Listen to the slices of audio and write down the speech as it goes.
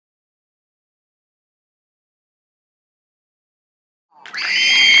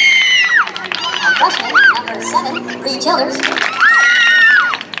Childers.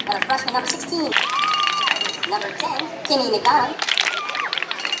 Another freshman, number 16. Number 10, Kimmy McDonald.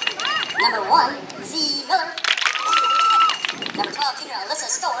 Number 1, Z. Miller. Number 12, junior Alyssa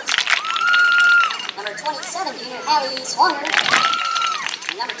Stores. Number 27, junior Hallie Swanger.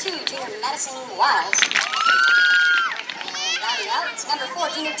 Number 2, junior Madison Wiles. And rounding out, number 4,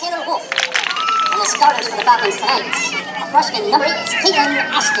 junior Taylor Wolf. And the starters for the Falcons tonight, a freshman, number 8, Caitlin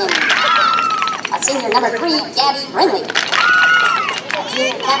Ashton. A senior, number 3, Gabby Brinley. A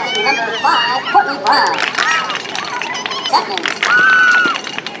junior captain, number 5, Courtney Brown. Chapman.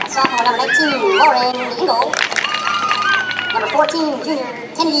 A sophomore, number 19, Lauren Ingle. Number 14, junior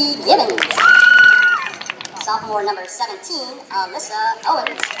Kennedy Gibbons. Sophomore, number 17, Alyssa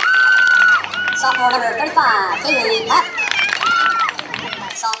Owens. Sophomore, number 35, Kaylee Papp.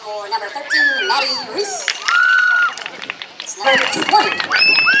 Sophomore, number 13, Maddie Reese. It's number 220.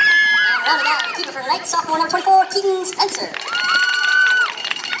 And rounding out the keeper for tonight, sophomore, number 24, Keaton Spencer.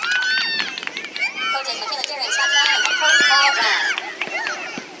 Coaches Michaela Jerry and Scott Brown and head coach Paul Brown.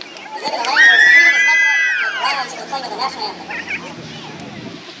 We live in a land where freedom is not the grounds for playing with the national anthem.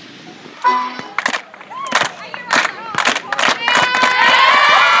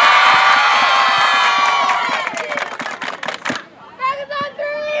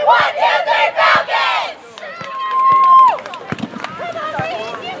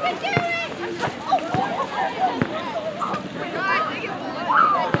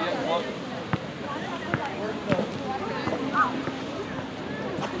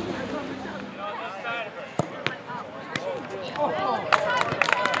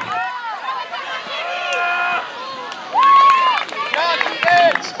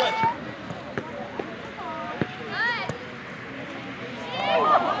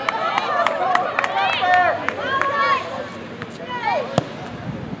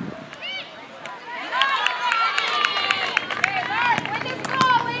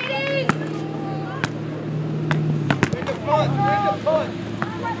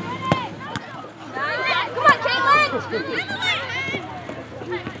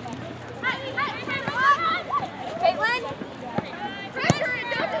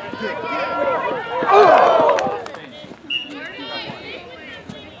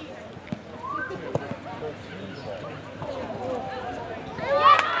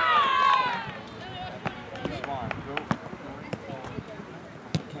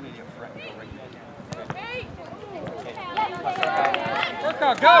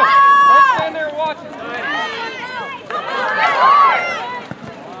 Go! Don't stand there watching.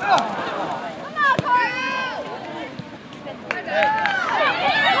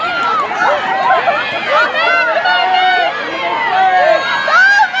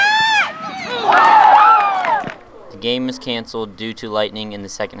 The game is canceled due to lightning in the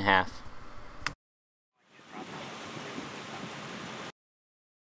second half.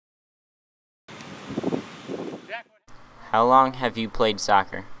 How long have you played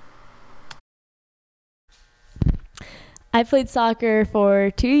soccer? I played soccer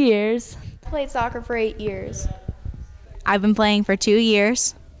for 2 years. I played soccer for 8 years. I've been playing for 2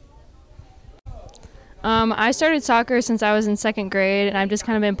 years. I started soccer since I was in 2nd grade, and I've just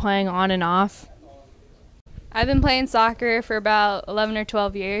kind of been playing on and off. I've been playing soccer for about 11 or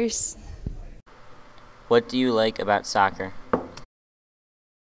 12 years. What do you like about soccer?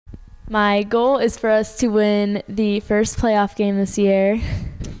 My goal is for us to win the first playoff game this year.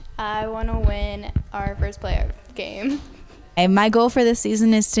 I want to win our first playoff game. And my goal for this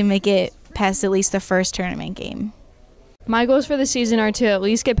season is to make it past at least the first tournament game. My goals for the season are to at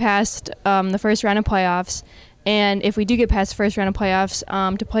least get past the first round of playoffs, and if we do get past the first round of playoffs,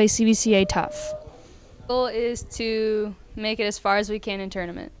 to play CBCA tough. The goal is to make it as far as we can in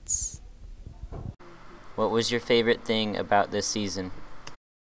tournaments. What was your favorite thing about this season?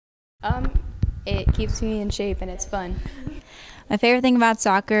 It keeps me in shape and it's fun. My favorite thing about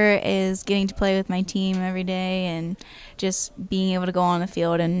soccer is getting to play with my team every day and just being able to go on the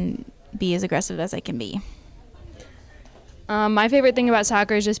field and be as aggressive as I can be. My favorite thing about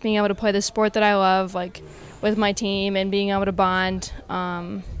soccer is just being able to play the sport that I love, like with my team, and being able to bond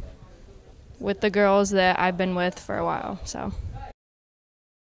with the girls that I've been with for a while. So.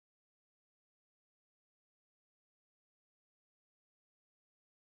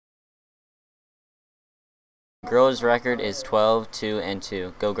 Girls' record is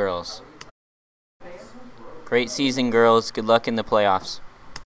 12-2-2. Go girls. Great season, girls. Good luck in the playoffs.